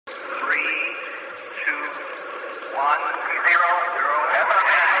Hey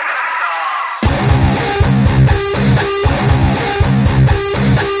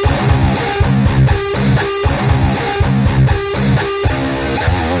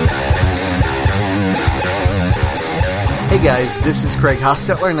guys, this is Craig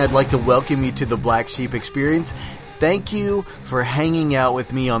Hostetler, and I'd like to welcome you to the Black Sheep Experience. Thank you for hanging out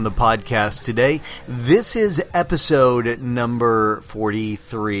with me on the podcast today. This is episode number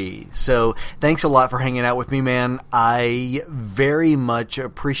 43. So thanks a lot for hanging out with me, man. I very much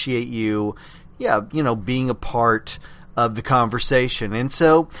appreciate you, being a part of the conversation. And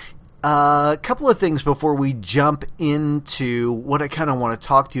so a couple of things before we jump into what I kind of want to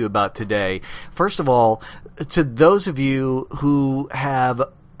talk to you about today. First of all, to those of you who have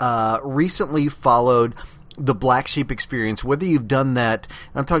recently followed the Black Sheep Experience, whether you've done that,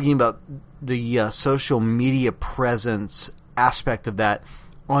 I'm talking about the social media presence aspect of that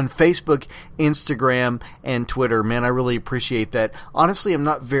on Facebook, Instagram, and Twitter. Man, I really appreciate that. Honestly, I'm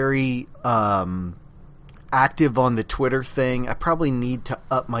not very active on the Twitter thing. I probably need to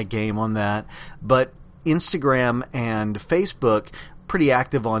up my game on that. But Instagram and Facebook, pretty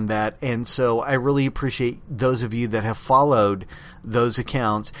active on that. And so I really appreciate those of you that have followed those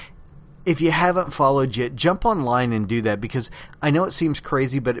accounts. If you haven't followed yet, jump online and do that, because I know it seems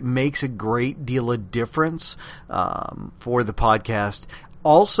crazy, but it makes a great deal of difference for the podcast.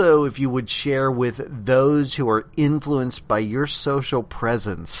 Also, if you would share with those who are influenced by your social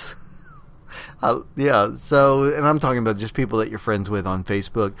presence. And I'm talking about just people that you're friends with on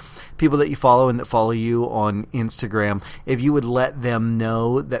Facebook, people that you follow and that follow you on Instagram. If you would let them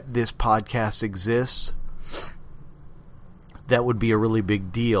know that this podcast exists, that would be a really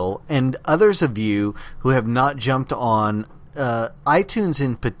big deal. And others of you who have not jumped on iTunes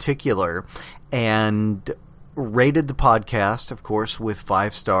in particular and rated the podcast, of course, with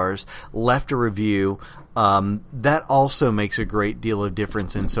 5 stars, left a review, that also makes a great deal of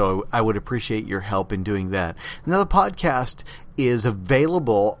difference, and so I would appreciate your help in doing that. Now, the podcast is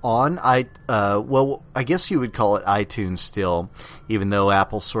available on, I guess you would call it iTunes still, even though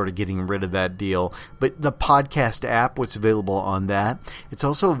Apple's sort of getting rid of that deal. But the podcast app, what's available on that. It's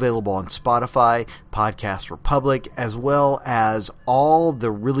also available on Spotify, Podcast Republic, as well as all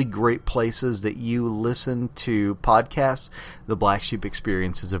the really great places that you listen to podcasts. The Black Sheep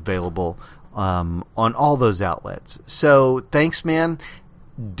Experience is available on all those outlets. So thanks, man.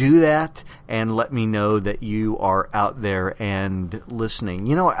 Do that and let me know that you are out there and listening.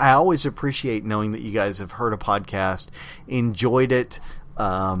 You know, I always appreciate knowing that you guys have heard a podcast, enjoyed it.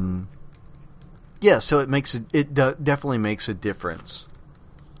 So it definitely makes a difference.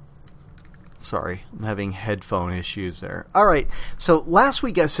 Sorry, I'm having headphone issues there. All right, so last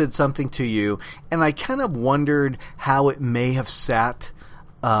week I said something to you, and I kind of wondered how it may have sat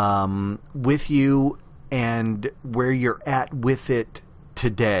with you and where you're at with it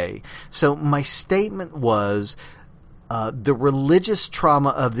today. So my statement was, the religious trauma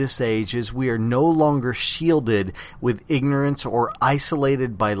of this age is we are no longer shielded with ignorance or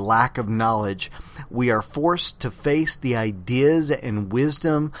isolated by lack of knowledge. We are forced to face the ideas and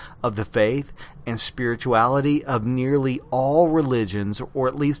wisdom of the faith and spirituality of nearly all religions, or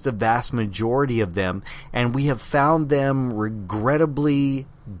at least the vast majority of them, and we have found them regrettably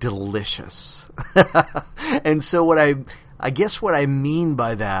delicious. And so what I guess what I mean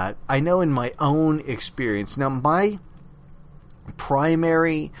by that, I know in my own experience, now my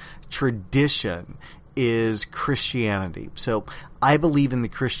primary tradition is Christianity. So I believe in the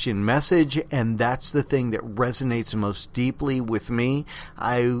Christian message, and that's the thing that resonates most deeply with me.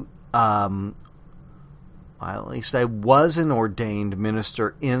 At least I was an ordained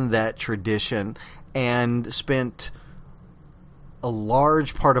minister in that tradition and spent a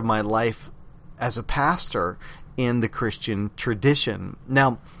large part of my life as a pastor in the Christian tradition.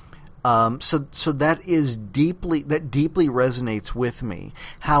 Now, so that deeply resonates with me.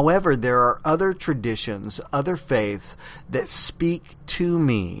 However, there are other traditions, other faiths that speak to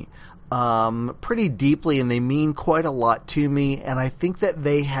me pretty deeply, and they mean quite a lot to me, and I think that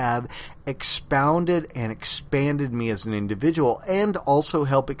they have expounded and expanded me as an individual, and also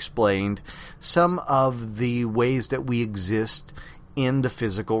help explain some of the ways that we exist in the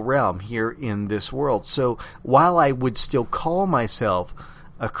physical realm here in this world. So while I would still call myself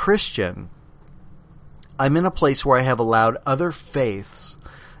a Christian, I'm in a place where I have allowed other faiths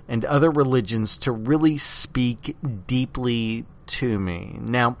and other religions to really speak deeply to me.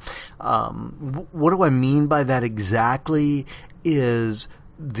 Now, what do I mean by that exactly is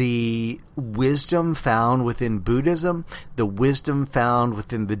the wisdom found within Buddhism, the wisdom found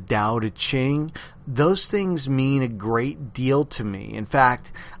within the Tao Te Ching, those things mean a great deal to me. In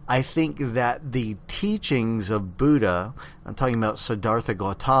fact, I think that the teachings of Buddha, I'm talking about Siddhartha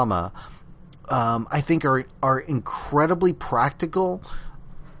Gautama, I think are incredibly practical,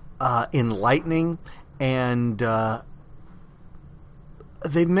 enlightening, and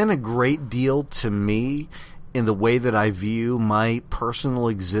they've meant a great deal to me in the way that I view my personal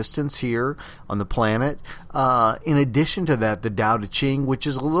existence here on the planet. In addition to that, the Tao Te Ching, which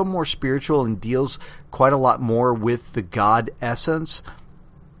is a little more spiritual and deals quite a lot more with the God essence.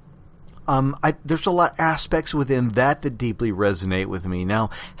 There's a lot of aspects within that deeply resonate with me. Now,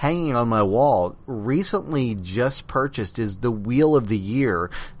 hanging on my wall, recently just purchased, is the Wheel of the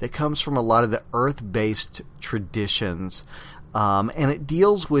Year that comes from a lot of the earth-based traditions. And it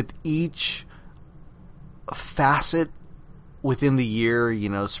deals with each facet within the year,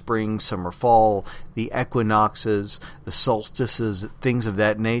 spring, summer, fall, the equinoxes, the solstices, things of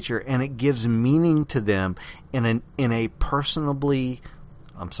that nature, and it gives meaning to them in a personal,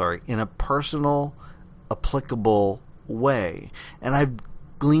 applicable way. And I've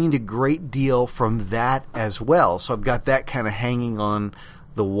gleaned a great deal from that as well. So I've got that kind of hanging on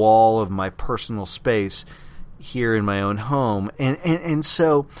the wall of my personal space here in my own home. And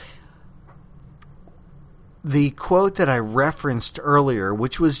so the quote that I referenced earlier,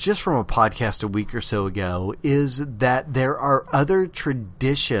 which was just from a podcast a week or so ago, is that there are other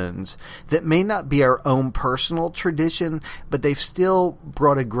traditions that may not be our own personal tradition, but they've still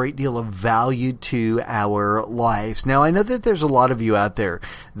brought a great deal of value to our lives. Now, I know that there's a lot of you out there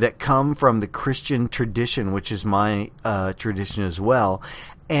that come from the Christian tradition, which is my tradition as well,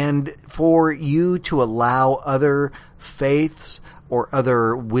 and for you to allow other faiths or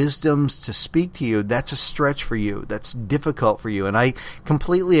other wisdoms to speak to you, that's a stretch for you. That's difficult for you. And I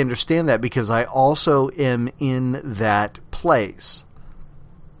completely understand that because I also am in that place.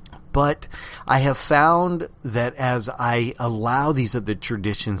 But I have found that as I allow these other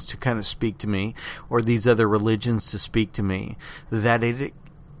traditions to kind of speak to me, or these other religions to speak to me, that it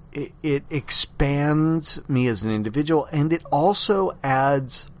expands me as an individual, and it also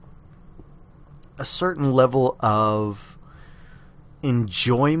adds a certain level of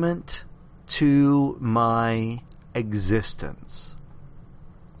enjoyment to my existence.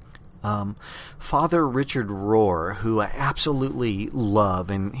 Father Richard Rohr, who I absolutely love,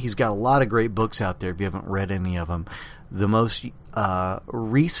 and he's got a lot of great books out there if you haven't read any of them. The most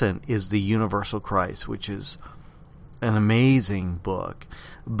recent is The Universal Christ, which is an amazing book.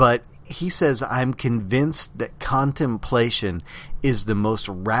 But he says, I'm convinced that contemplation is the most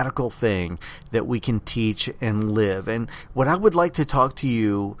radical thing that we can teach and live. And what I would like to talk to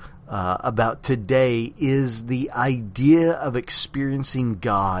you about today is the idea of experiencing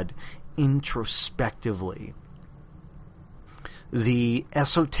God introspectively. The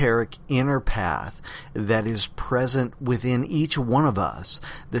esoteric inner path that is present within each one of us.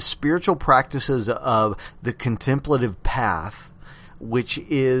 The spiritual practices of the contemplative path, which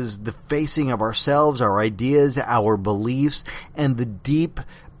is the facing of ourselves, our ideas, our beliefs, and the deep,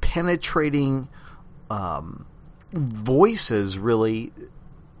 penetrating voices, really,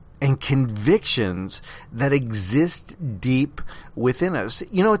 and convictions that exist deep within us.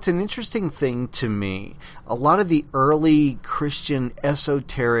 It's an interesting thing to me. A lot of the early Christian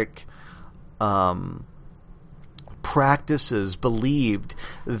esoteric practices believed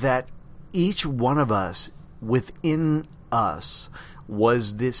that each one of us, within us,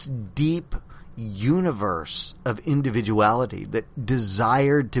 was this deep universe of individuality that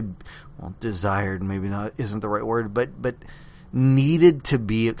desired maybe not isn't the right word, but needed to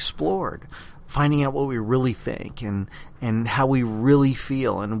be explored. Finding out what we really think and how we really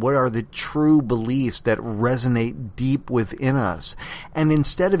feel and what are the true beliefs that resonate deep within us. And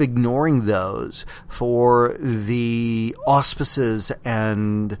instead of ignoring those for the auspices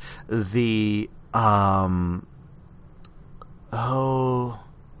and the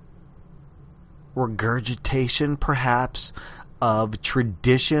regurgitation, perhaps, of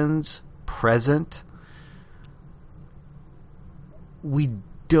traditions present, we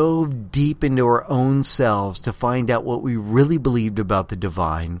dove deep into our own selves to find out what we really believed about the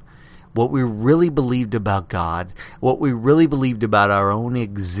divine, what we really believed about God, what we really believed about our own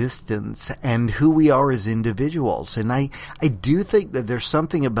existence, and who we are as individuals. And I do think that there's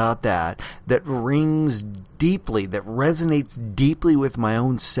something about that rings deeply, that resonates deeply with my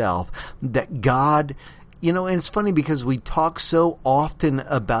own self, that God, and it's funny because we talk so often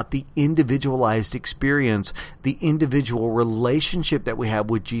about the individualized experience, the individual relationship that we have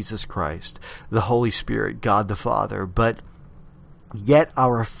with Jesus Christ, the Holy Spirit, God the Father, but yet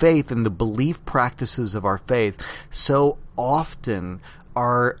our faith and the belief practices of our faith so often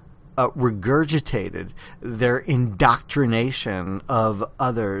are regurgitated their indoctrination of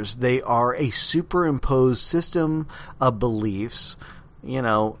others. They are a superimposed system of beliefs,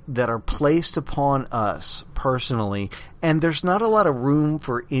 that are placed upon us personally, and there's not a lot of room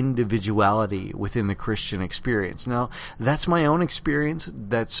for individuality within the Christian experience. Now, that's my own experience.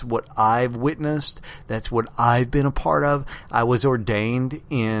 That's what I've witnessed. That's what I've been a part of. I was ordained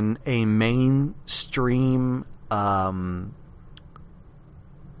in a mainstream,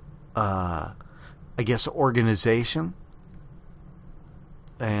 organization,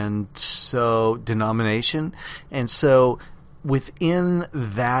 and so denomination, and so within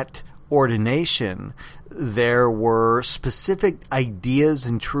that ordination, there were specific ideas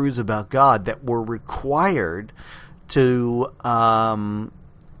and truths about God that were required to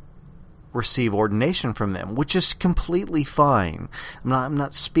receive ordination from them, which is completely fine. I'm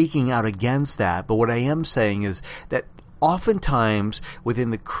not speaking out against that, but what I am saying is that oftentimes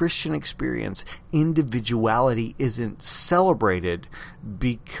within the Christian experience, individuality isn't celebrated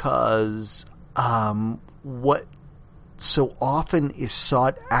because what so often is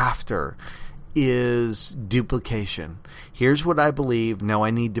sought after is duplication. Here's what I believe. Now I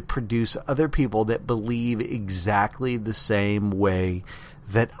need to produce other people that believe exactly the same way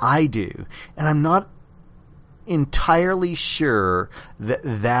that I do. And I'm not entirely sure that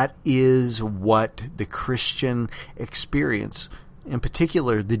that is what the Christian experience, in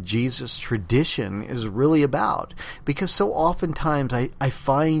particular the Jesus tradition, is really about. Because so oftentimes I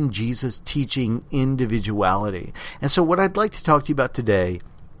find Jesus teaching individuality. And so what I'd like to talk to you about today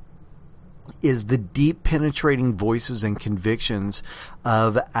is the deep penetrating voices and convictions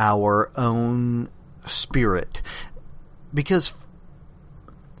of our own spirit. Because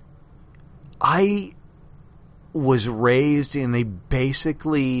I was raised in a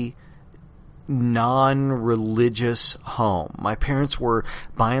basically non-religious home. My parents were,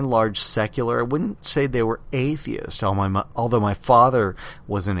 by and large, secular. I wouldn't say they were atheists, although my father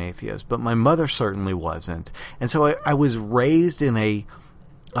was an atheist, but my mother certainly wasn't. And so I was raised in a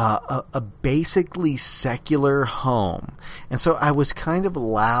basically secular home. And so I was kind of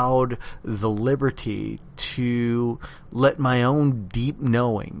allowed the liberty to let my own deep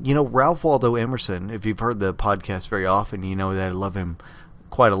knowing. Ralph Waldo Emerson, if you've heard the podcast very often, you know that I love him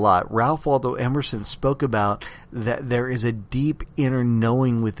quite a lot. Ralph Waldo Emerson spoke about that there is a deep inner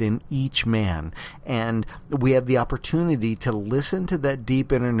knowing within each man, and we have the opportunity to listen to that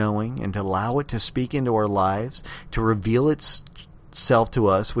deep inner knowing and to allow it to speak into our lives, to reveal itself to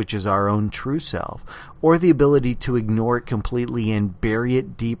us, which is our own true self, or the ability to ignore it completely and bury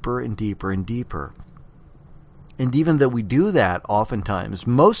it deeper and deeper and deeper. And even though we do that oftentimes,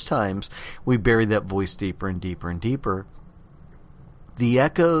 most times we bury that voice deeper and deeper and deeper, the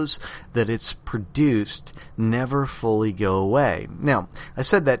echoes that it's produced never fully go away. Now, I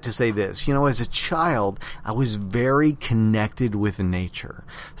said that to say this. As a child, I was very connected with nature.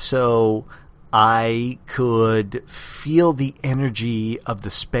 So I could feel the energy of the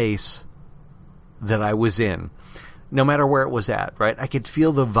space that I was in, no matter where it was at, right? I could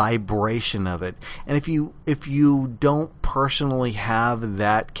feel the vibration of it. And if you don't personally have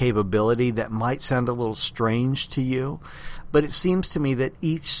that capability, that might sound a little strange to you, but it seems to me that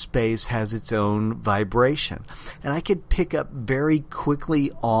each space has its own vibration. And I could pick up very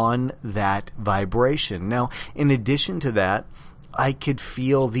quickly on that vibration. Now, in addition to that, I could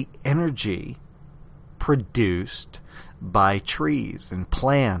feel the energy produced by trees and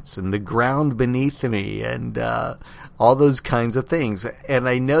plants and the ground beneath me and all those kinds of things. And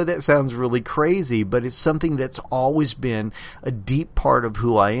I know that sounds really crazy, but it's something that's always been a deep part of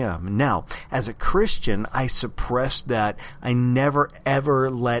who I am. Now, as a Christian, I suppressed that. I never ever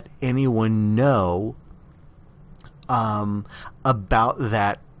let anyone know about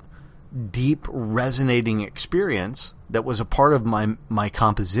that deep resonating experience that was a part of my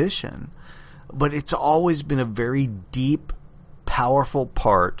composition. But it's always been a very deep, powerful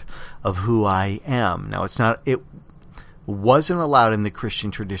part of who I am. Now, it wasn't allowed in the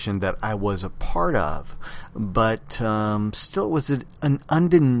Christian tradition that I was a part of, but still it was an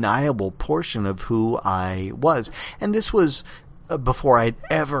undeniable portion of who I was. And this was before I'd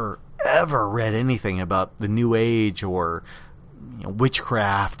ever read anything about the New Age or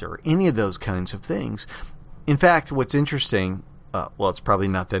witchcraft or any of those kinds of things. In fact, what's interesting, it's probably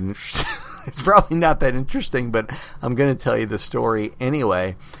not that interesting. It's probably not that interesting, but I'm going to tell you the story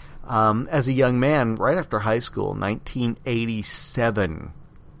anyway. As a young man, right after high school, 1987.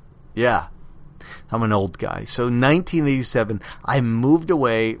 Yeah, I'm an old guy. So 1987, I moved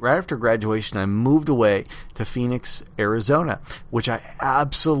away, right after graduation, I moved away to Phoenix, Arizona, which I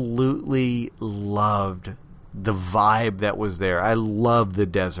absolutely loved the vibe that was there. I love the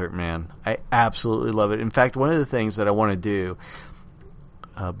desert, man. I absolutely love it. In fact, one of the things that I want to do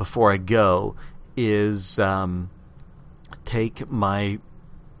before I go is take my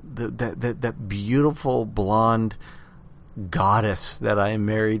that beautiful blonde goddess that I am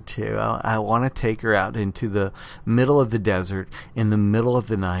married to. I want to take her out into the middle of the desert in the middle of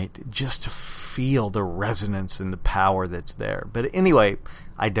the night just to feel the resonance and the power that's there. But anyway,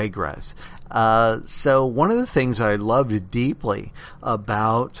 I digress. So one of the things that I loved deeply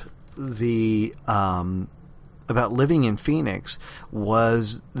about about living in Phoenix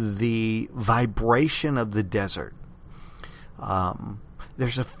was the vibration of the desert.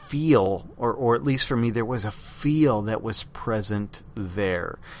 There's a feel, or at least for me, there was a feel that was present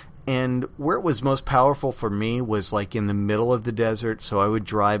there. And where it was most powerful for me was like in the middle of the desert. So I would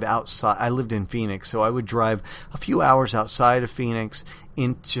drive outside. I lived in Phoenix, so I would drive a few hours outside of Phoenix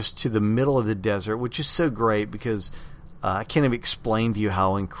in just to the middle of the desert, which is so great because I can't even explain to you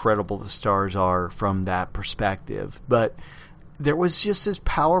how incredible the stars are from that perspective. But there was just this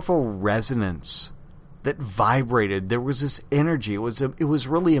powerful resonance that vibrated. There was this energy. It was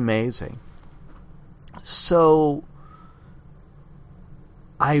really amazing. So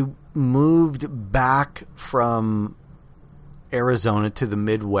I moved back from Arizona to the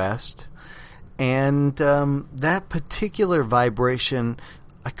Midwest, and that particular vibration,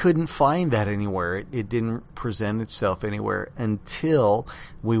 I couldn't find that anywhere. It didn't present itself anywhere until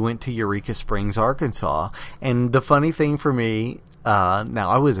we went to Eureka Springs, Arkansas. And the funny thing for me,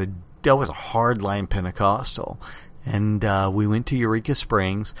 now I was a hardline Pentecostal, and we went to Eureka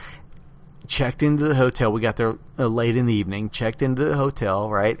Springs, checked into the hotel. We got there late in the evening, checked into the hotel,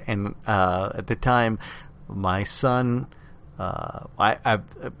 right? And at the time, my son, I have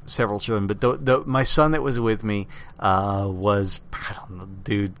several children, but my son that was with me was, I don't know,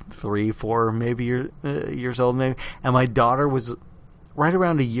 dude, 3, 4 maybe years old, maybe. And my daughter was right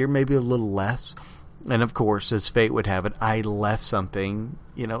around a year, maybe a little less. And of course, as fate would have it, I left something,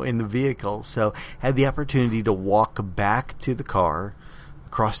 in the vehicle. So had the opportunity to walk back to the car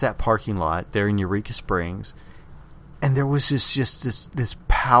across that parking lot there in Eureka Springs. And there was this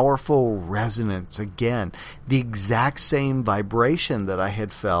powerful resonance again, the exact same vibration that I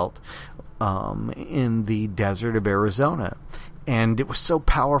had felt in the desert of Arizona. And it was so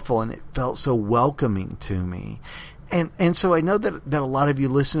powerful, and it felt so welcoming to me. And so I know that a lot of you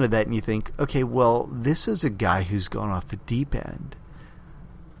listen to that and you think, okay, well, this is a guy who's gone off the deep end.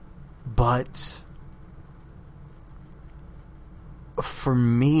 But for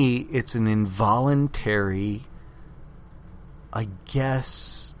me, it's an involuntary, I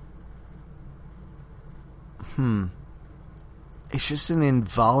guess, it's just an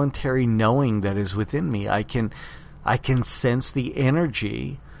involuntary knowing that is within me. I can sense the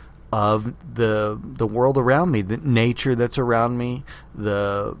energy of the world around me, the nature that's around me,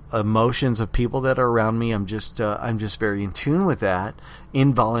 the emotions of people that are around me. I'm just very in tune with that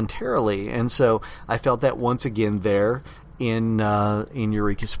involuntarily, and so I felt that once again there in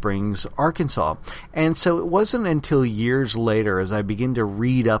Eureka Springs, Arkansas. And so it wasn't until years later, as I began to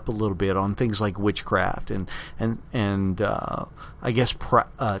read up a little bit on things like witchcraft and I guess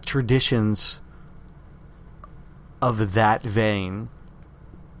traditions of that vein,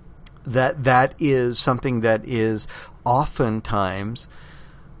 that is something that is oftentimes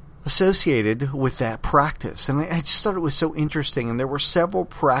associated with that practice. And I just thought it was so interesting. And there were several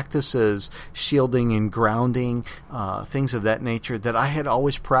practices, shielding and grounding, things of that nature, that I had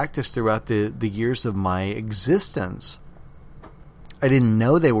always practiced throughout the years of my existence. I didn't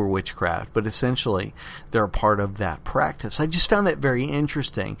know they were witchcraft, but essentially they're a part of that practice. I just found that very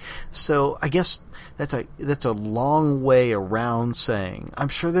interesting. So I guess that's a long way around saying, I'm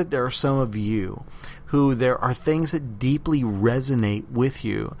sure that there are some of you who there are things that deeply resonate with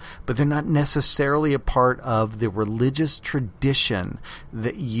you, but they're not necessarily a part of the religious tradition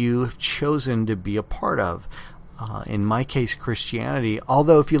that you have chosen to be a part of. In my case, Christianity,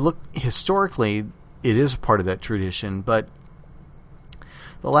 although if you look historically, it is a part of that tradition, but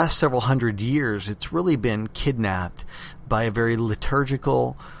the last several hundred years, it's really been kidnapped by a very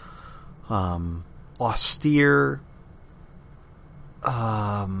liturgical, austere,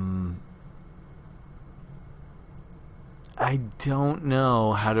 I don't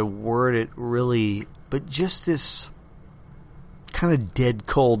know how to word it really, but just this kind of dead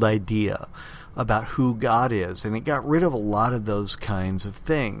cold idea about who God is. And it got rid of a lot of those kinds of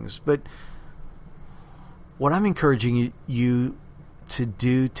things. But what I'm encouraging you to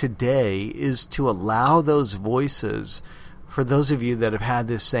do today is to allow those voices, for those of you that have had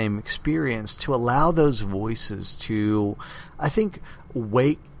this same experience, to allow those voices to, I think,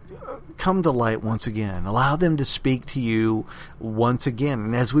 come to light once again. Allow them to speak to you once again.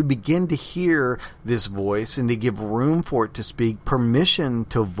 And as we begin to hear this voice and to give room for it to speak, permission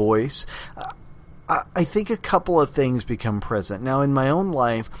to voice, I think a couple of things become present. Now, in my own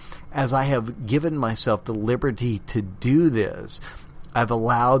life, as I have given myself the liberty to do this, I've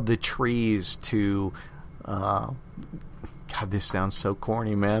allowed the trees to... God, this sounds so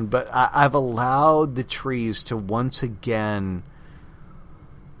corny, man, but I've allowed the trees to once again,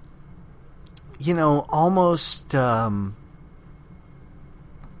 almost,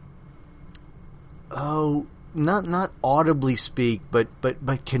 not audibly speak, but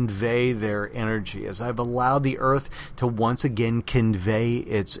convey their energy, as I've allowed the earth to once again convey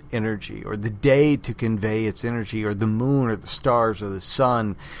its energy, or the day to convey its energy, or the moon or the stars or the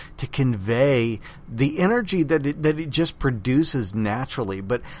sun to convey the energy that it just produces naturally.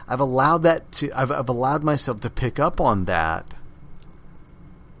 But I've allowed I've allowed myself to pick up on that.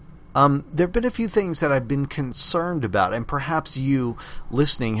 There have been a few things that I've been concerned about, and perhaps you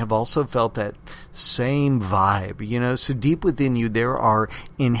listening have also felt that same vibe. So deep within you there are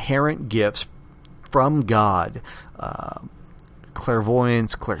inherent gifts from God,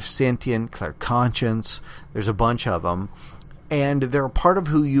 clairvoyance, clairsentient, clairconscience. There's a bunch of them, and they're a part of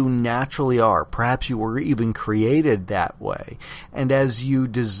who you naturally are. Perhaps you were even created that way. And as you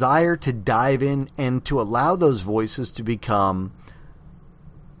desire to dive in and to allow those voices to become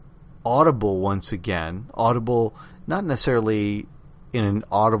audible once again, audible not necessarily in an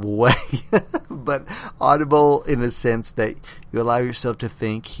audible way, but audible in a sense that you allow yourself to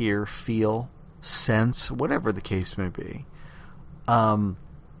think, hear, feel, sense, whatever the case may be. There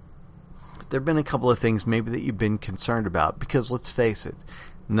have been a couple of things maybe that you've been concerned about, because let's face it,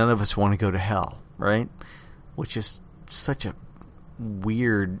 none of us want to go to hell, right? Which is such a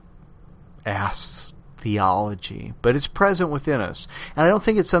weird ass theology, but it's present within us. And I don't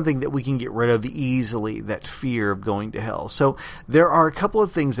think it's something that we can get rid of easily, that fear of going to hell. So there are a couple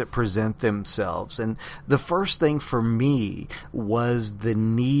of things that present themselves. And the first thing for me was the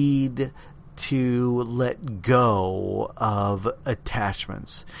need to let go of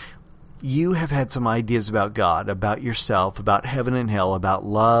attachments. You have had some ideas about God, about yourself, about heaven and hell, about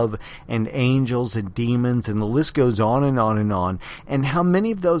love and angels and demons, and the list goes on and on and on. And how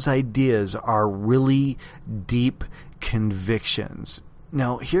many of those ideas are really deep convictions?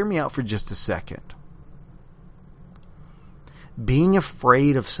 Now, hear me out for just a second. Being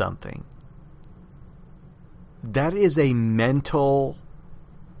afraid of something, that is a mental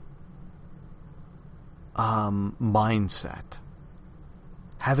mindset.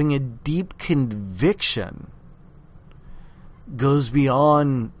 Having a deep conviction goes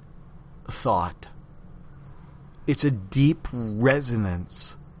beyond thought. It's a deep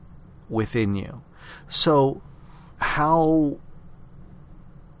resonance within you. So how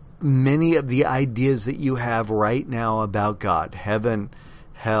many of the ideas that you have right now about God, heaven,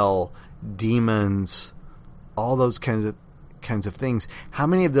 hell, demons, all those kinds of things, how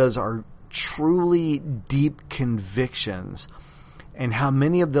many of those are truly deep convictions? And how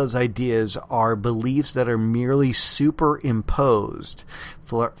many of those ideas are beliefs that are merely superimposed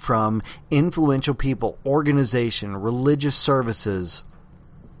from influential people, organization, religious services,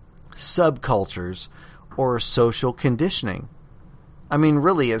 subcultures, or social conditioning? I mean,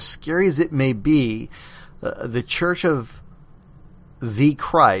 really, as scary as it may be, the Church of the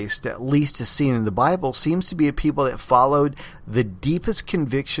Christ, at least as seen in the Bible, seems to be a people that followed the deepest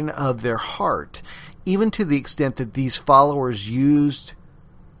conviction of their heart, even to the extent that these followers used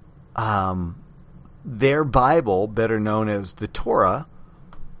their Bible, better known as the Torah,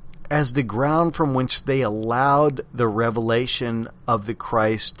 as the ground from which they allowed the revelation of the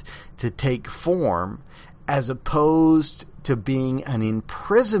Christ to take form, as opposed to being an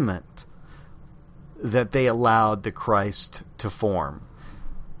imprisonment that they allowed the Christ to form.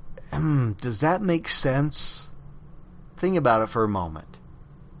 Does that make sense? Think about it for a moment.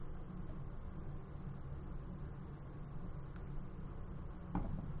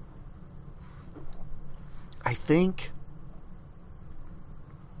 I think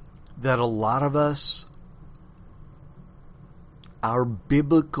that a lot of us, our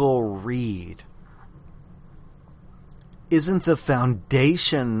biblical read isn't the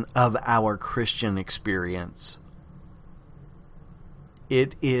foundation of our Christian experience.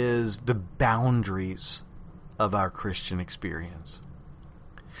 It is the boundaries of our Christian experience.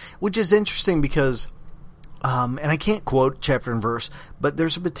 Which is interesting because, and I can't quote chapter and verse, but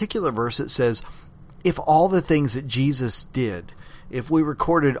there's a particular verse that says, if all the things that Jesus did, if we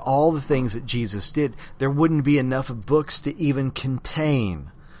recorded all the things that Jesus did, there wouldn't be enough books to even contain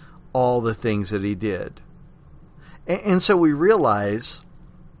all the things that he did. And so we realize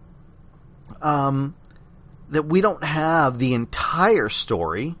that we don't have the entire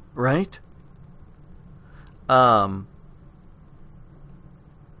story, right?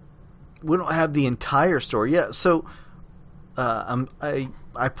 We don't have the entire story. Yeah, so I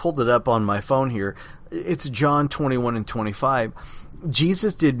pulled it up on my phone here. It's John 21 and 25.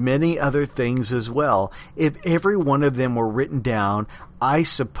 Jesus did many other things as well. If every one of them were written down, I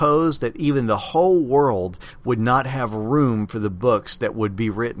suppose that even the whole world would not have room for the books that would be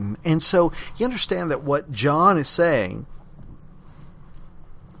written. And so you understand that what John is saying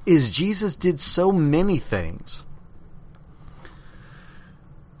is Jesus did so many things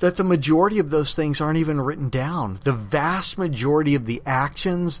that the majority of those things aren't even written down. The vast majority of the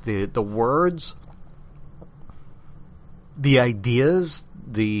actions, the words, the ideas,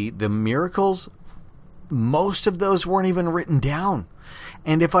 the miracles, most of those weren't even written down.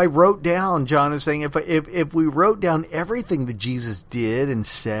 And if I wrote down, John is saying, if we wrote down everything that Jesus did and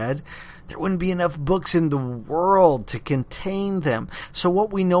said, there wouldn't be enough books in the world to contain them. So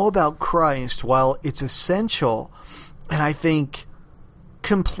what we know about Christ, while it's essential, and I think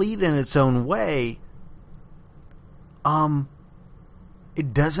complete in its own way,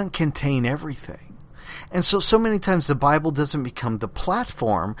 it doesn't contain everything. And so many times the Bible doesn't become the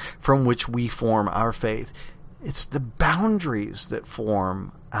platform from which we form our faith. It's the boundaries that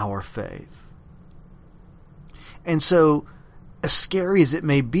form our faith. And so, as scary as it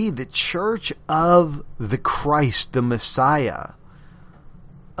may be, the Church of the Christ, the Messiah,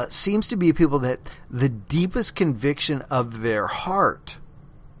 seems to be people that the deepest conviction of their heart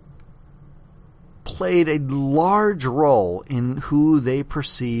played a large role in who they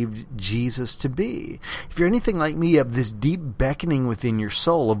perceived Jesus to be. If you're anything like me, you have this deep beckoning within your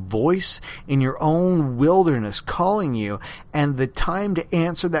soul, a voice in your own wilderness calling you, and the time to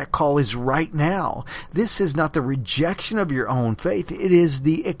answer that call is right now. This is not the rejection of your own faith, it is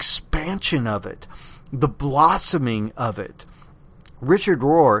the expansion of it, the blossoming of it. Richard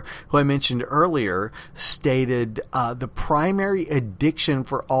Rohr, who I mentioned earlier, stated the primary addiction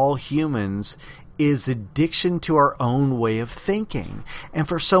for all humans is addiction to our own way of thinking. And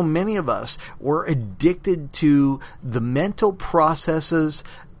for so many of us, we're addicted to the mental processes,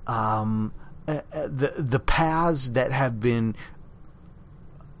 the paths that have been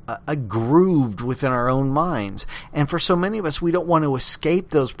grooved within our own minds. And for so many of us, we don't want to escape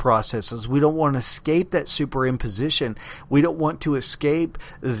those processes. We don't want to escape that superimposition. We don't want to escape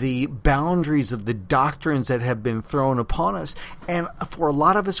the boundaries of the doctrines that have been thrown upon us. And for a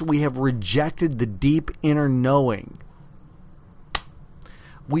lot of us, we have rejected the deep inner knowing.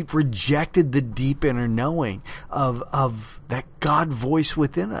 We've rejected the deep inner knowing of that God voice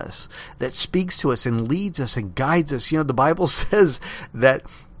within us that speaks to us and leads us and guides us. You know, the Bible says that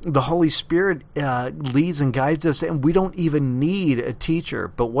the Holy Spirit leads and guides us, and we don't even need a teacher.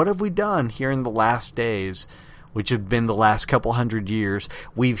 But what have we done here in the last days, which have been the last couple hundred years?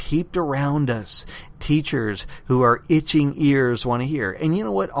 We've heaped around us teachers who are itching ears want to hear. And you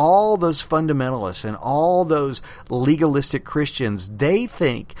know what? All those fundamentalists and all those legalistic Christians, they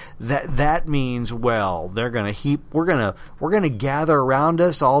think that that means, well, they're going to we're going to gather around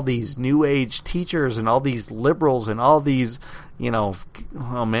us all these new age teachers and all these liberals and all these, you know,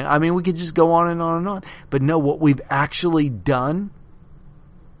 oh man, I mean, we could just go on and on and on. But no, what we've actually done,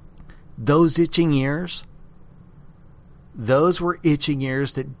 those itching ears, those were itching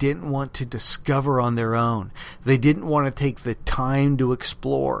ears that didn't want to discover on their own. They didn't want to take the time to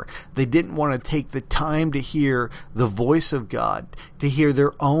explore. They didn't want to take the time to hear the voice of God, to hear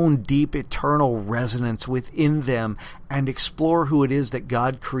their own deep eternal resonance within them and explore who it is that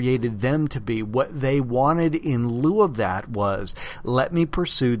God created them to be. What they wanted in lieu of that was, let me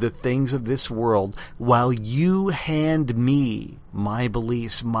pursue the things of this world while you hand me my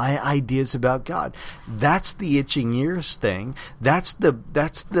beliefs, my ideas about God. That's the itching ears thing. That's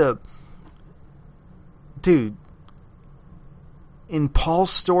the dude. In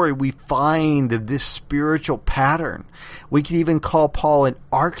Paul's story, we find this spiritual pattern. We can even call Paul an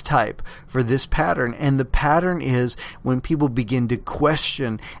archetype for this pattern. And the pattern is when people begin to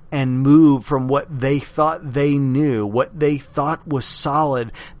question and move from what they thought they knew, what they thought was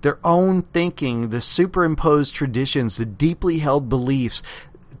solid, their own thinking, the superimposed traditions, the deeply held beliefs,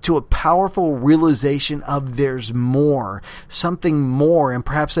 to a powerful realization of there's more, something more, and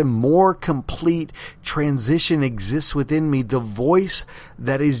perhaps a more complete transition exists within me. The voice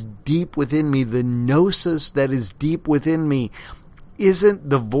that is deep within me, the gnosis that is deep within me, isn't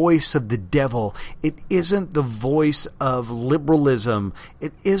the voice of the devil. It isn't the voice of liberalism.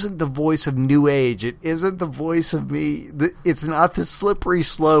 It isn't the voice of New Age. It isn't the voice of me. It's not the slippery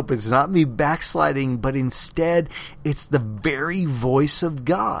slope. It's not me backsliding, but instead it's the very voice of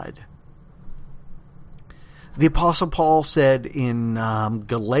God. The Apostle Paul said in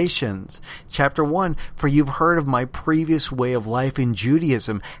Galatians chapter 1, "For you've heard of my previous way of life in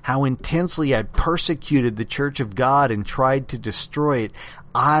Judaism, how intensely I persecuted the church of God and tried to destroy it.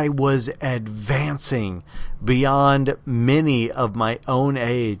 I was advancing beyond many of my own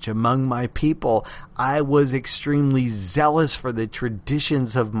age among my people. I was extremely zealous for the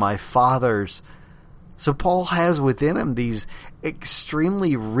traditions of my fathers." So Paul has within him these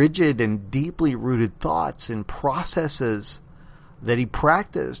extremely rigid and deeply rooted thoughts and processes that he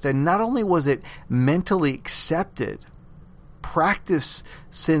practiced. And not only was it mentally accepted, practiced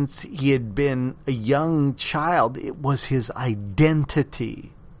since he had been a young child, it was his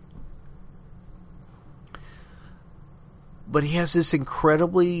identity. But he has this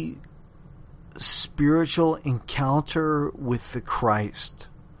incredibly spiritual encounter with the Christ.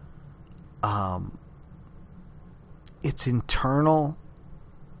 It's internal,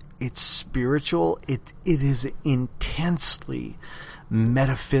 it's spiritual, it is intensely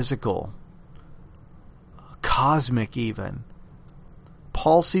metaphysical, cosmic even.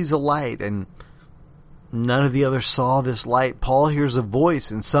 Paul sees a light, and none of the others saw this light. Paul hears a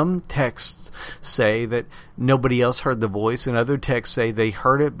voice, and some texts say that nobody else heard the voice, and other texts say they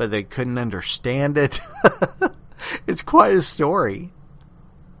heard it, but they couldn't understand it. It's quite a story.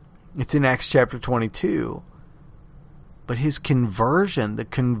 It's in Acts chapter 22. But his conversion, the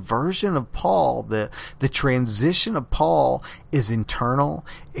conversion of Paul, the transition of Paul is internal,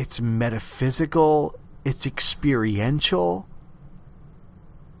 it's metaphysical, it's experiential,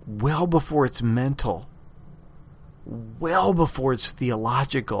 well before it's mental, well before it's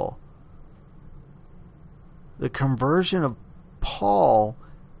theological. The conversion of Paul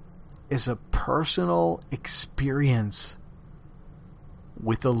is a personal experience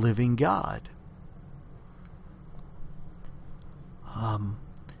with the living God.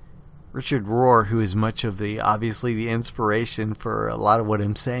 Richard Rohr, who is much of obviously the inspiration for a lot of what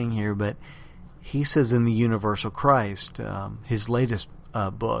I'm saying here, but he says in The Universal Christ, his latest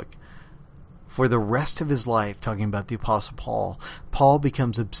book, for the rest of his life, talking about the Apostle Paul, Paul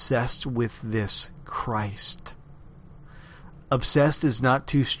becomes obsessed with this Christ. Obsessed is not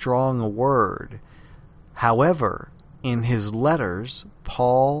too strong a word. However, in his letters,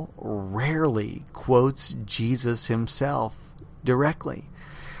 Paul rarely quotes Jesus himself directly.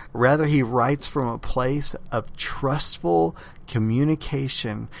 Rather, he writes from a place of trustful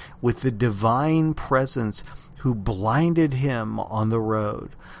communication with the divine presence who blinded him on the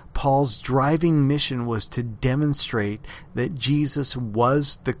road. Paul's driving mission was to demonstrate that Jesus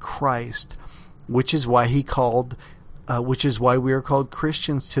was the Christ, which is why we are called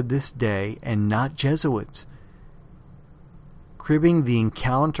Christians to this day and not Jesuits. Cribbing the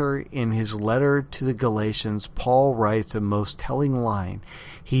encounter in his letter to the Galatians, Paul writes a most telling line.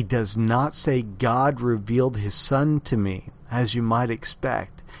 He does not say God revealed his Son to me, as you might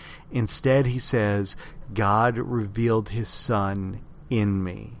expect. Instead, he says God revealed his Son in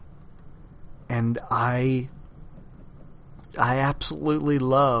me. And I absolutely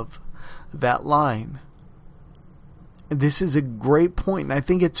love that line. This is a great point, and I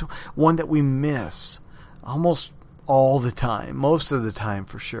think it's one that we miss almost all the time, most of the time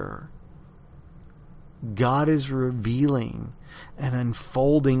for sure. God is revealing and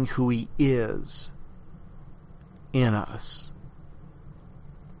unfolding who he is in us.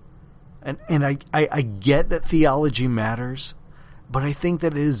 And I get that theology matters, but I think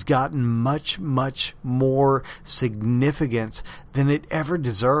that it has gotten much, much more significance than it ever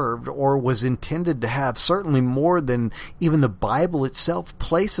deserved or was intended to have, certainly more than even the Bible itself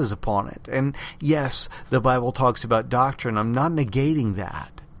places upon it. And yes, the Bible talks about doctrine. I'm not negating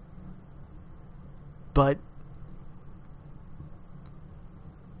that. But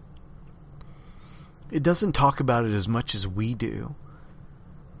it doesn't talk about it as much as we do.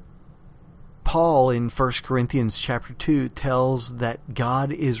 Paul in 1 Corinthians chapter 2 tells that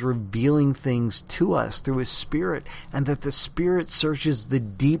God is revealing things to us through his Spirit, and that the Spirit searches the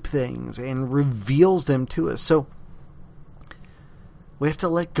deep things and reveals them to us. So we have to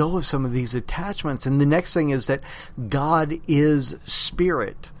let go of some of these attachments. And the next thing is that God is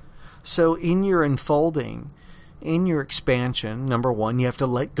Spirit. So in your unfolding, in your expansion, number one, you have to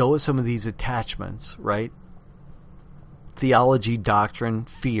let go of some of these attachments, right? Theology, doctrine,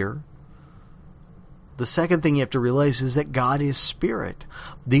 fear. The second thing you have to realize is that God is Spirit.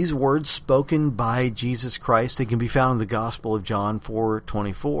 These words spoken by Jesus Christ, they can be found in the Gospel of John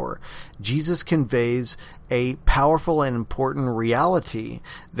 4:24. Jesus conveys a powerful and important reality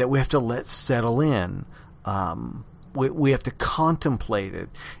that we have to let settle in. We have to contemplate it.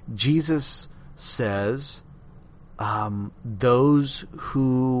 Jesus says, those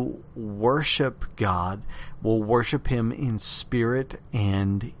who worship God will worship him in spirit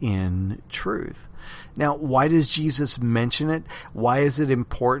and in truth. Now, why does Jesus mention it? Why is it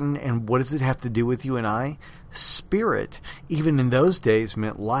important? And what does it have to do with you and I? Spirit, even in those days,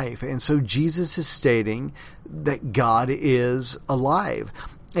 meant life. And so Jesus is stating that God is alive,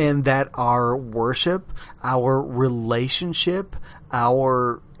 and that our worship, our relationship,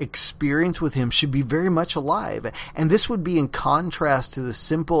 our experience with him should be very much alive. And this would be in contrast to the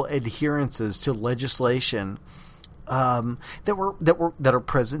simple adherences to legislation that are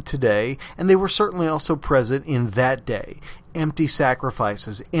present today, and they were certainly also present in that day. Empty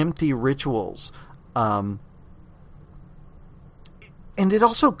sacrifices, empty rituals. And it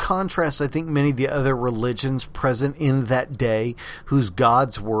also contrasts, I think, many of the other religions present in that day whose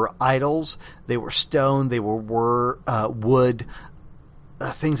gods were idols. They were stone, they were wood,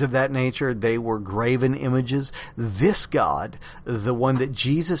 things of that nature. They were graven images. This God, the one that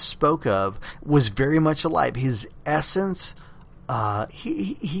Jesus spoke of, was very much alive. His essence,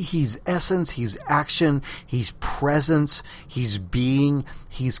 he's essence, he's action, he's presence, he's being,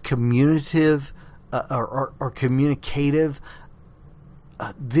 he's communicative, or communicative.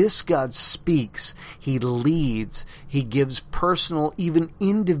 This God speaks, he leads, he gives personal, even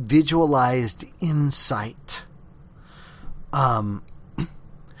individualized insight.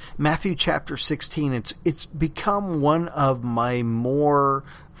 Matthew chapter 16, it's become one of my more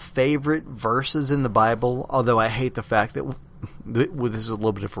favorite verses in the Bible, although I hate the fact that, this is a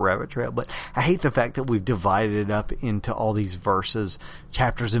little bit of a rabbit trail, but I hate the fact that we've divided it up into all these verses,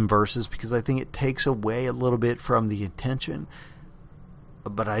 chapters and verses, because I think it takes away a little bit from the intention.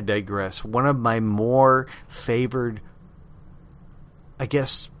 But I digress. One of my more favored, I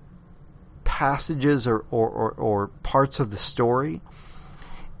guess, passages or parts of the story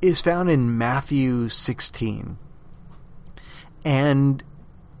is found in Matthew 16. And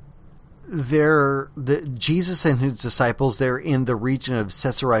Jesus and his disciples, they're in the region of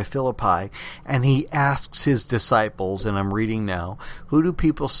Caesarea Philippi, and he asks his disciples, and I'm reading now, "Who do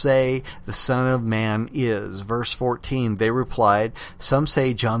people say the Son of Man is?" Verse 14, they replied, "Some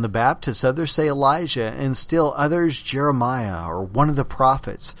say John the Baptist, others say Elijah, and still others Jeremiah or one of the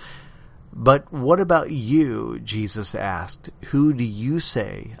prophets." "But what about you?" Jesus asked. "Who do you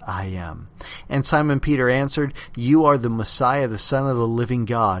say I am?" And Simon Peter answered, "You are the Messiah, the Son of the living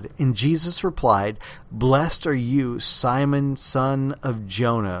God." And Jesus replied, "Blessed are you, Simon, son of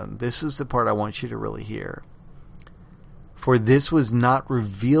Jonah." This is the part I want you to really hear. "For this was not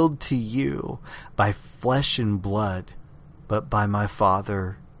revealed to you by flesh and blood, but by my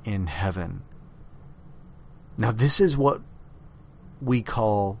Father in heaven." Now this is what we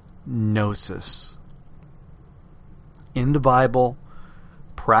call gnosis. In the Bible,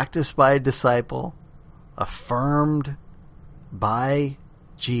 practiced by a disciple, affirmed by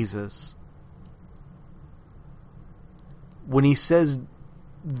Jesus. When he says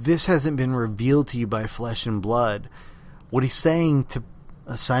this hasn't been revealed to you by flesh and blood, what he's saying to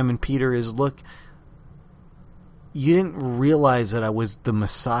Simon Peter is, look, you didn't realize that I was the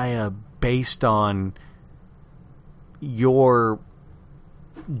Messiah based on your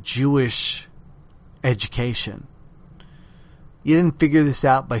Jewish education. You didn't figure this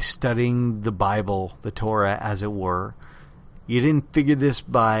out by studying the Bible, the Torah, as it were. You didn't figure this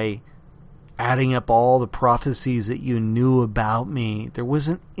by adding up all the prophecies that you knew about me. There was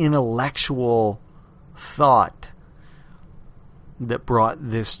an intellectual thought that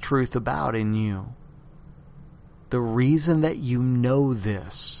brought this truth about in you. The reason that you know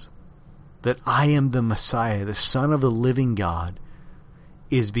this, that I am the Messiah, the Son of the living God,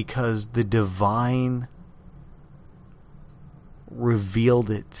 is because the divine revealed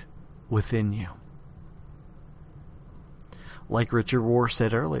it within you. Like Richard Rohr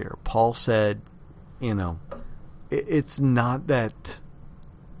said earlier, Paul said, it's not that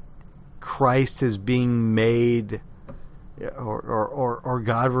Christ is being made or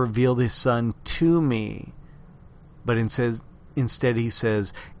God revealed his Son to me, but instead he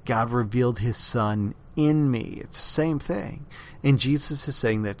says, God revealed his Son in me. It's the same thing. And Jesus is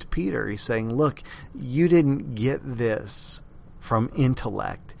saying that to Peter. He's saying, look, you didn't get this from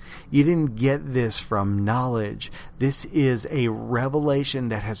intellect. You didn't get this from knowledge. This is a revelation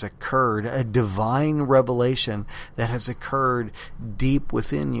that has occurred, a divine revelation that has occurred deep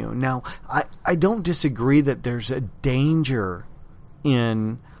within you. Now, I don't disagree that there's a danger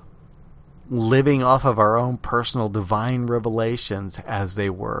in living off of our own personal divine revelations as they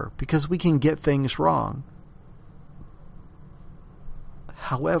were, because we can get things wrong.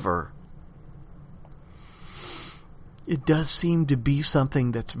 However, it does seem to be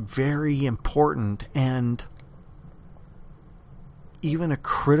something that's very important, and even a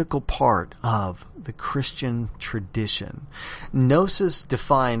critical part of the Christian tradition. Gnosis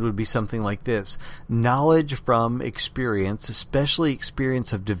defined would be something like this: knowledge from experience, especially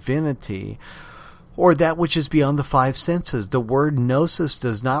experience of divinity, or that which is beyond the five senses. The word gnosis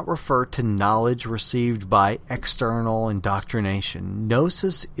does not refer to knowledge received by external indoctrination.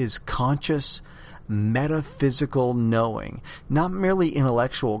 Gnosis is conscious, metaphysical knowing, not merely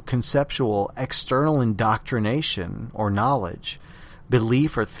intellectual, conceptual, external indoctrination or knowledge,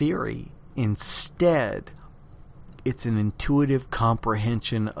 belief or theory. Instead, it's an intuitive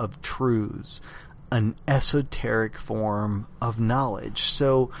comprehension of truths, an esoteric form of knowledge.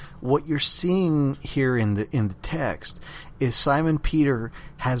 So what you're seeing here in the text is Simon Peter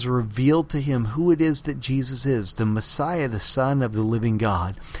has revealed to him who it is that Jesus is, the Messiah, the Son of the living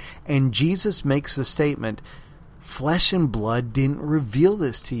God. And Jesus makes the statement, flesh and blood didn't reveal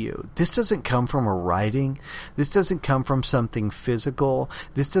this to you. This doesn't come from a writing. This doesn't come from something physical.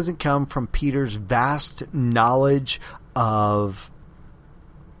 This doesn't come from Peter's vast knowledge of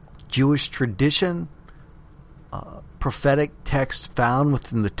Jewish tradition, prophetic texts found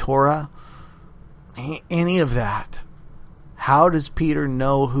within the Torah, any of that. How does Peter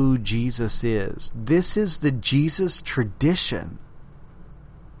know who Jesus is? This is the Jesus tradition.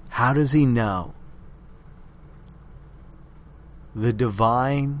 How does he know? The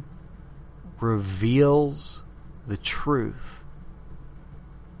divine reveals the truth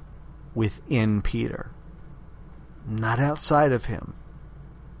within Peter, not outside of him,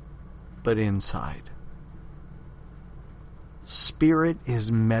 but inside. Spirit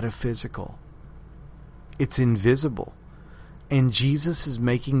is metaphysical. It's invisible. And Jesus is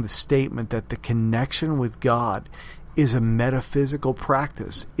making the statement that the connection with God is a metaphysical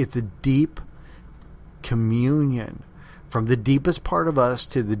practice. It's a deep communion from the deepest part of us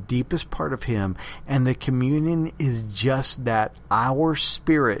to the deepest part of Him. And the communion is just that, our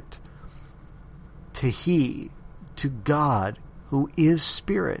spirit to God, who is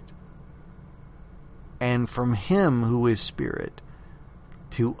Spirit. And from Him, who is Spirit,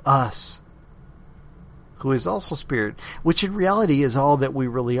 to us, who is also Spirit, which in reality is all that we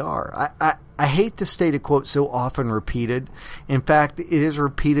really are. I hate to state a quote so often repeated. In fact, it is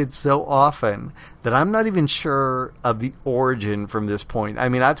repeated so often that I'm not even sure of the origin from this point. I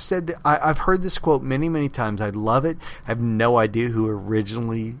mean, I've heard this quote many, many times. I love it. I have no idea who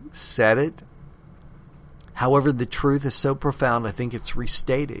originally said it. However, the truth is so profound, I think it's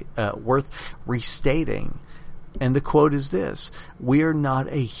worth restating. And the quote is this: we are not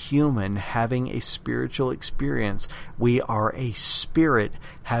a human having a spiritual experience. We are a spirit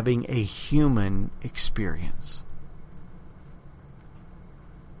having a human experience.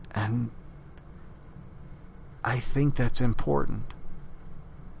 And I think that's important.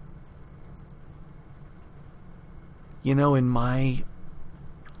 You know, in my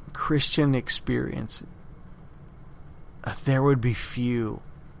Christian experience, there would be few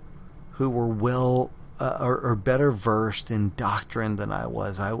who were or better versed in doctrine than I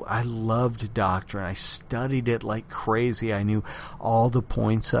was. I loved doctrine. I studied it like crazy. I knew all the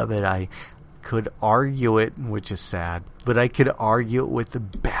points of it. I could argue it, which is sad, but I could argue it with the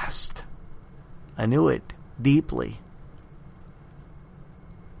best. I knew it deeply.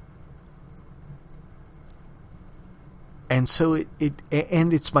 And so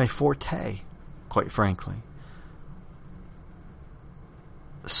it's my forte, quite frankly.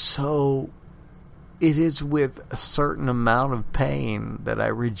 So it is with a certain amount of pain that I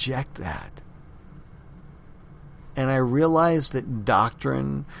reject that. And I realize that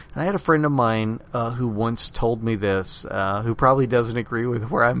doctrine, and I had a friend of mine who once told me this, who probably doesn't agree with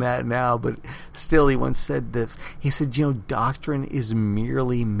where I'm at now, but still he once said this. He said, doctrine is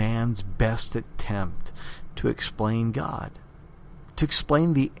merely man's best attempt to explain God, to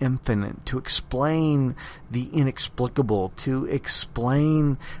explain the infinite, to explain the inexplicable, to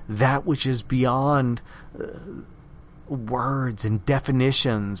explain that which is beyond words and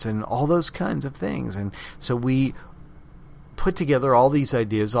definitions and all those kinds of things. And so we put together all these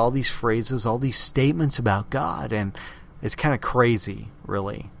ideas, all these phrases, all these statements about God, and it's kind of crazy,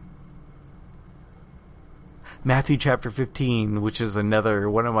 really. Matthew chapter 15, which is another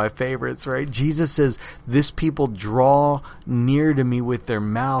one of my favorites, right? Jesus says, "This people draw near to me with their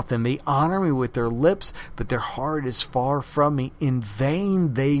mouth, and they honor me with their lips, but their heart is far from me. In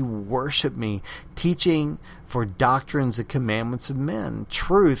vain they worship me, teaching for doctrines and commandments of men."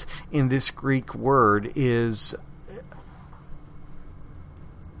 Truth in this Greek word is,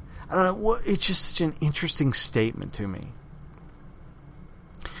 I don't know, it's just such an interesting statement to me.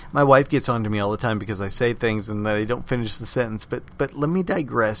 My wife gets on to me all the time because I say things and that I don't finish the sentence, but let me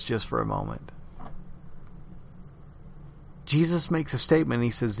digress just for a moment. Jesus makes a statement.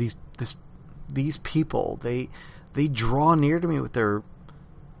 He says, these people, they draw near to me with their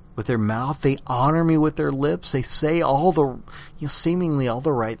mouth. They honor me with their lips. They say all the, seemingly all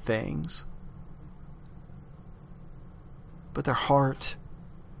the right things. But their heart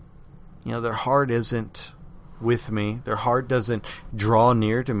isn't with me. Their heart doesn't draw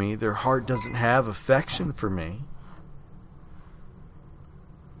near to me. Their heart doesn't have affection for me.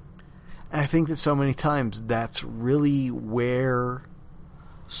 And I think that so many times that's really where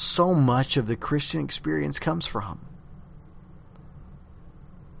so much of the Christian experience comes from.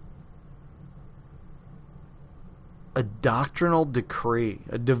 A doctrinal decree,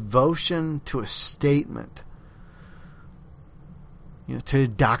 a devotion to a statement, to a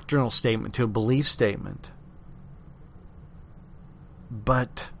doctrinal statement, to a belief statement.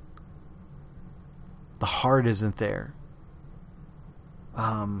 But the heart isn't there.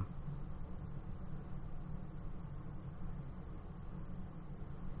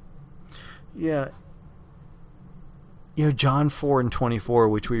 John 4:24,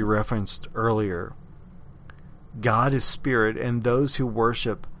 which we referenced earlier. God is spirit, and those who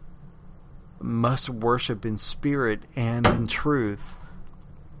worship must worship in spirit and in truth.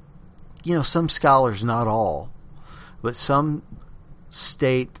 Some scholars, not all, but some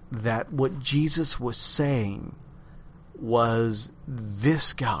state that what Jesus was saying was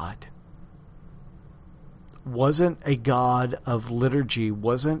this God wasn't a God of liturgy,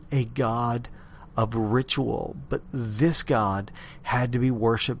 wasn't a God of ritual, but this God had to be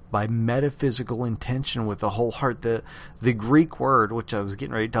worshipped by metaphysical intention with the whole heart. The Greek word, which I was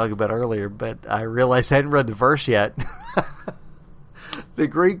getting ready to talk about earlier, but I realized I hadn't read the verse yet. The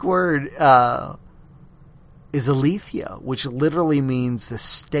Greek word is aletheia, which literally means the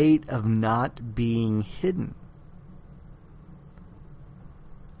state of not being hidden.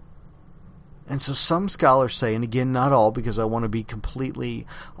 And so some scholars say, and again, not all, because I want to be completely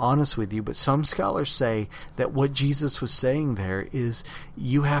honest with you, but some scholars say that what Jesus was saying there is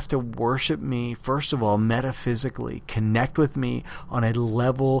you have to worship me, first of all, metaphysically, connect with me on a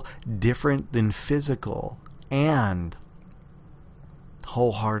level different than physical, and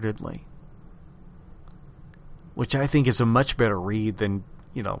wholeheartedly. Which I think is a much better read than,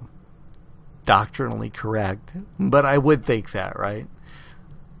 doctrinally correct. But I would think that, right?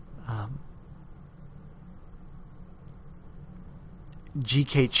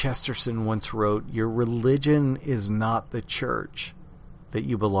 G.K. Chesterton once wrote, "Your religion is not the church that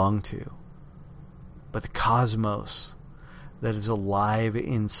you belong to, but the cosmos that is alive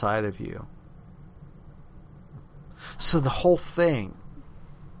inside of you." So the whole thing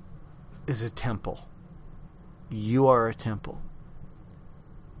is a temple. You are a temple.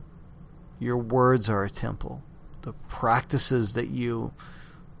 Your words are a temple. The practices that you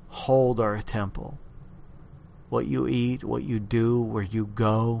hold are a temple. What you eat, what you do, where you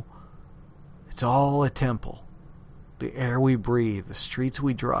go, it's all a temple. The air we breathe, the streets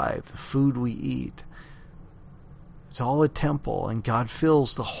we drive, the food we eat, it's all a temple, and God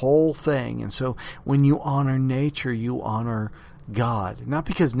fills the whole thing. And so when you honor nature, you honor God. Not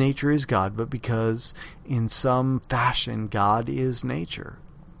because nature is God, but because in some fashion God is nature.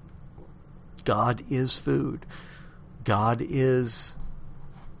 God is food. God is,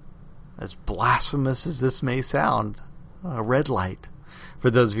 as blasphemous as this may sound, a red light. For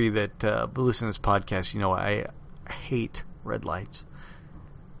those of you that listen to this podcast, I hate red lights.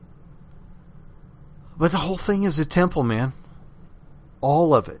 But the whole thing is a temple, man.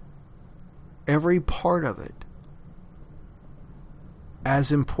 All of it. Every part of it.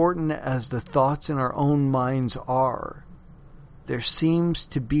 As important as the thoughts in our own minds are, there seems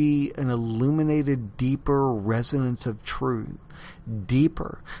to be an illuminated, deeper resonance of truth.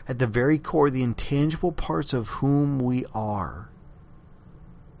 Deeper, at the very core, the intangible parts of whom we are.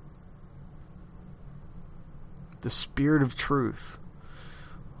 The Spirit of truth.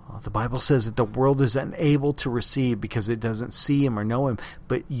 The Bible says that the world is unable to receive because it doesn't see Him or know Him,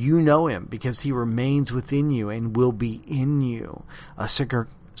 but you know Him because He remains within you and will be in you.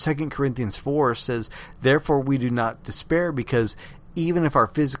 2 Corinthians 4 says, "Therefore we do not despair, because even if our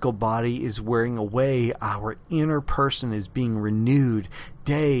physical body is wearing away, our inner person is being renewed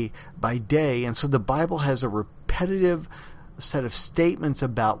day by day." And so the Bible has a repetitive set of statements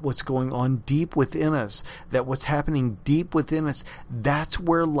about what's going on deep within us, that what's happening deep within us, that's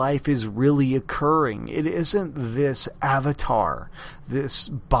where life is really occurring. It isn't this avatar, this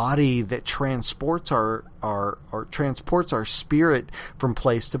body that transports our spirit from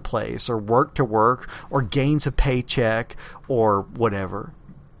place to place, or work to work, or gains a paycheck, or whatever.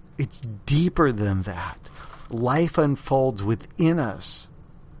 It's deeper than that. Life unfolds within us,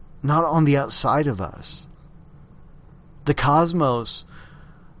 not on the outside of us. The cosmos,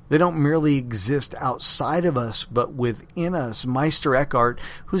 they don't merely exist outside of us, but within us. Meister Eckhart,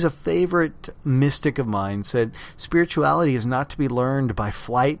 who's a favorite mystic of mine, said, spirituality is not to be learned by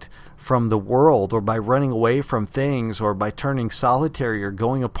flight from the world, or by running away from things, or by turning solitary or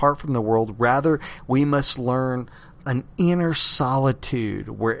going apart from the world. Rather, we must learn an inner solitude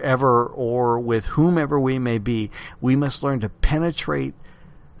wherever or with whomever we may be. We must learn to penetrate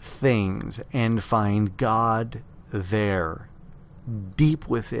things and find God there, deep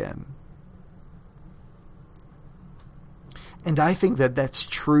within. And I think that that's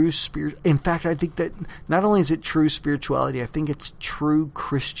true spirit. In fact, I think that not only is it true spirituality, I think it's true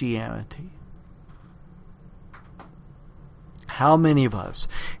Christianity. How many of us,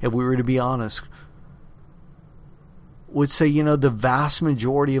 if we were to be honest, would say, the vast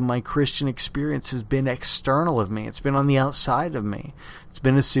majority of my Christian experience has been external of me. It's been on the outside of me. It's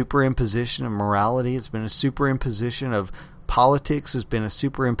been a superimposition of morality. It's been a superimposition of politics. Has been a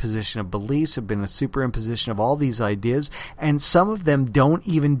superimposition of beliefs, have been a superimposition of all these ideas, and some of them don't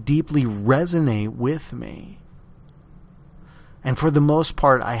even deeply resonate with me. And for the most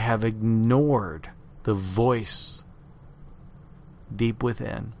part, I have ignored the voice deep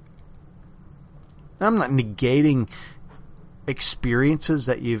within. I'm not negating experiences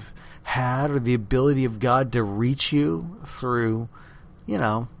that you've had or the ability of God to reach you through,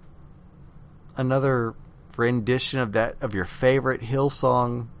 another rendition of your favorite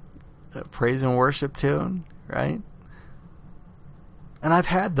Hillsong praise and worship tune, right? And I've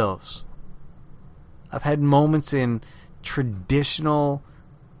had those. I've had moments in traditional,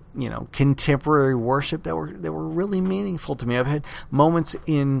 contemporary worship that were really meaningful to me. I've had moments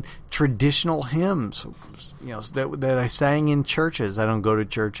in traditional hymns, that I sang in churches. I don't go to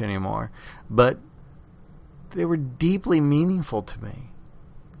church anymore, but they were deeply meaningful to me.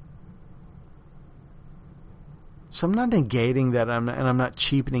 So I'm not negating that, and I'm not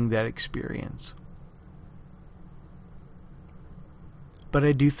cheapening that experience. But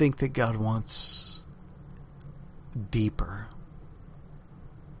I do think that God wants deeper.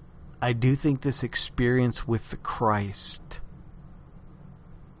 I do think this experience with the Christ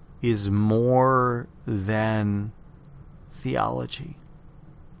is more than theology.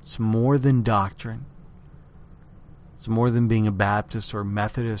 It's more than doctrine. It's more than being a Baptist or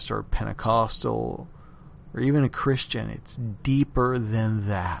Methodist or Pentecostal or even a Christian. It's deeper than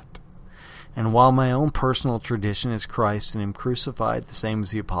that. And while my own personal tradition is Christ and Him crucified, the same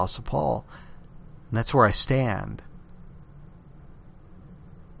as the Apostle Paul, and that's where I stand,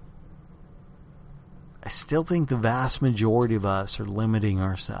 I still think the vast majority of us are limiting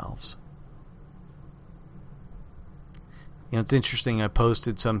ourselves. It's interesting, I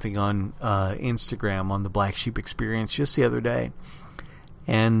posted something on Instagram on the Black Sheep Experience just the other day.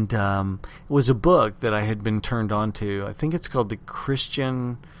 And it was a book that I had been turned on to. I think it's called The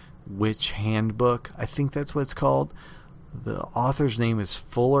Christian Witch Handbook. I think that's what it's called. The author's name is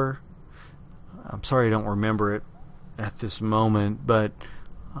Fuller. I'm sorry I don't remember it at this moment, but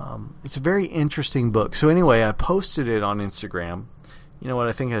it's a very interesting book. So anyway, I posted it on Instagram. You know what?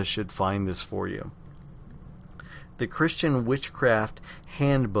 I think I should find this for you. The Christian Witchcraft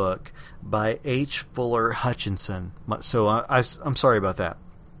Handbook by H. Fuller Hutchinson. So I'm sorry about that.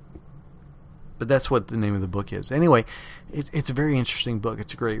 But that's what the name of the book is. Anyway, it's a very interesting book.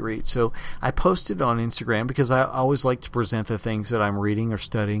 It's a great read. So I posted it on Instagram because I always like to present the things that I'm reading or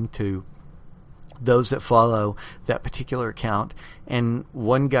studying to those that follow that particular account. And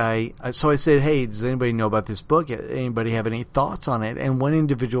one guy, so I said, hey, does anybody know about this book? Anybody have any thoughts on it? And one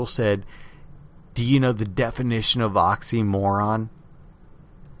individual said, do you know the definition of oxymoron?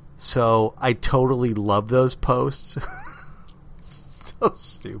 So I totally love those posts. So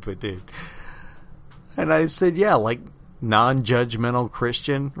stupid, dude. And I said, yeah, like non-judgmental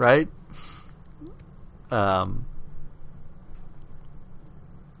Christian, right?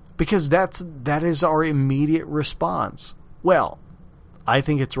 Because that is our immediate response. Well, I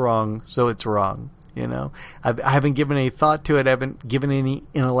think it's wrong, so it's wrong. I haven't given any thought to it. I haven't given any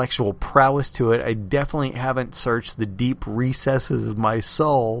intellectual prowess to it. I definitely haven't searched the deep recesses of my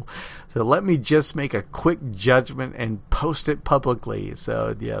soul. So let me just make a quick judgment and post it publicly.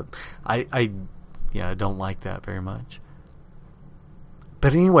 So yeah, I don't like that very much.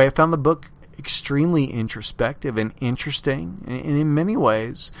 But anyway, I found the book extremely introspective and interesting, and in many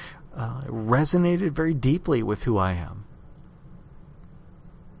ways resonated very deeply with who I am.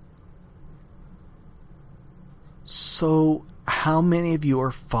 So how many of you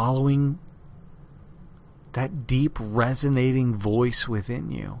are following that deep resonating voice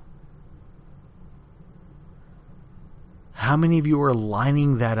within you? How many of you are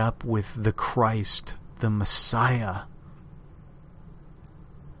lining that up with the Christ, the Messiah,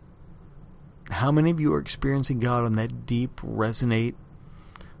 How many of you are experiencing God on that deep, resonant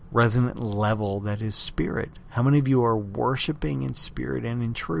level that is spirit? How many of you are worshiping in spirit and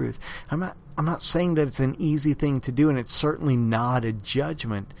in truth? I'm not saying that it's an easy thing to do, and it's certainly not a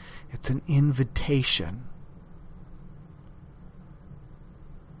judgment. It's an invitation.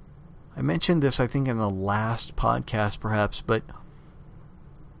 I mentioned this, I think, in the last podcast, perhaps, but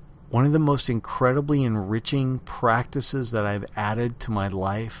one of the most incredibly enriching practices that I've added to my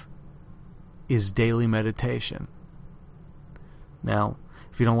life is daily meditation. Now,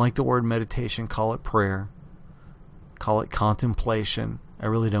 if you don't like the word meditation, call it prayer, call it contemplation. I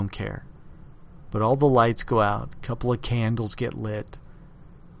really don't care. But all the lights go out, a couple of candles get lit,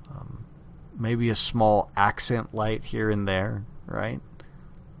 maybe a small accent light here and there, right?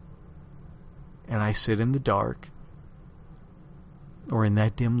 And I sit in the dark or in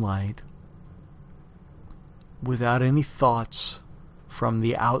that dim light without any thoughts from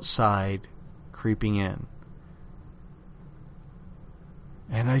the outside creeping in.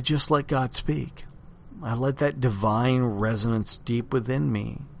 And I just let God speak. I let that divine resonance deep within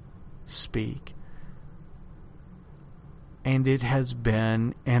me speak. And it has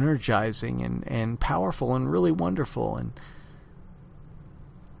been energizing and powerful and really wonderful. And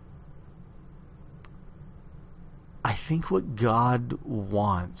I think what God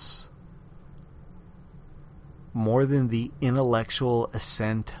wants, more than the intellectual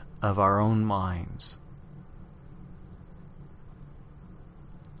assent of our own minds,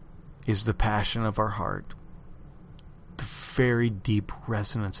 is the passion of our heart, the very deep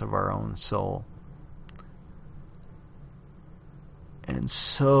resonance of our own soul. And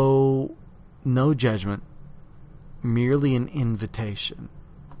so, no judgment, merely an invitation.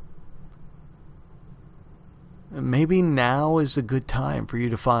 Maybe now is a good time for you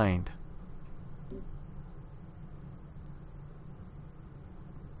to find,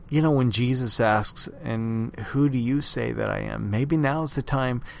 when Jesus asks, and who do you say that I am? Maybe now is the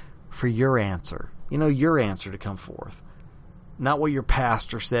time for your answer. Your answer to come forth. Not what your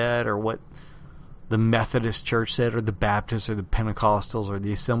pastor said or what the Methodist Church said or the Baptists or the Pentecostals or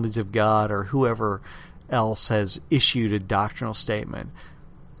the Assemblies of God or whoever else has issued a doctrinal statement.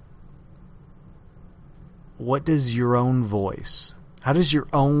 What does your own voice, how does your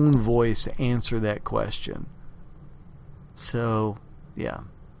own voice answer that question? So, yeah.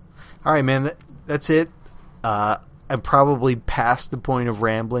 All right, man, that's it. I'm probably past the point of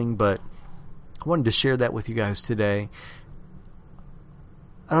rambling, but I wanted to share that with you guys today.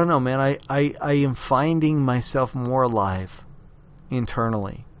 I don't know, man. I am finding myself more alive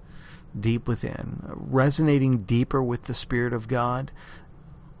internally, deep within, resonating deeper with the Spirit of God,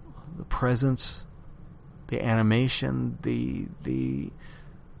 the presence, the animation, the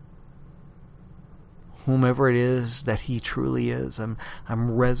whomever it is that He truly is. I'm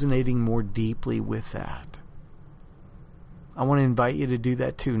resonating more deeply with that. I want to invite you to do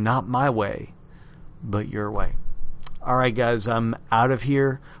that too. Not my way, but your way. All right, guys, I'm out of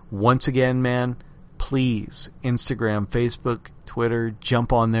here. Once again, man, please, Instagram, Facebook, Twitter,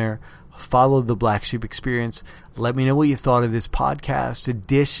 jump on there. Follow the Black Sheep Experience. Let me know what you thought of this podcast.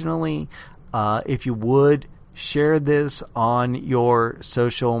 Additionally, if you would, share this on your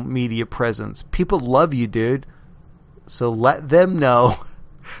social media presence. People love you, dude. So let them know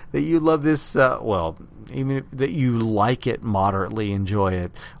that you love this, even if that you like it moderately, enjoy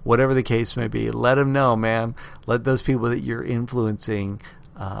it, whatever the case may be. Let them know, man. Let those people that you're influencing,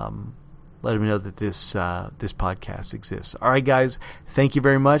 let them know that this podcast exists. All right, guys. Thank you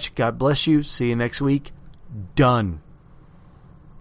very much. God bless you. See you next week. Done.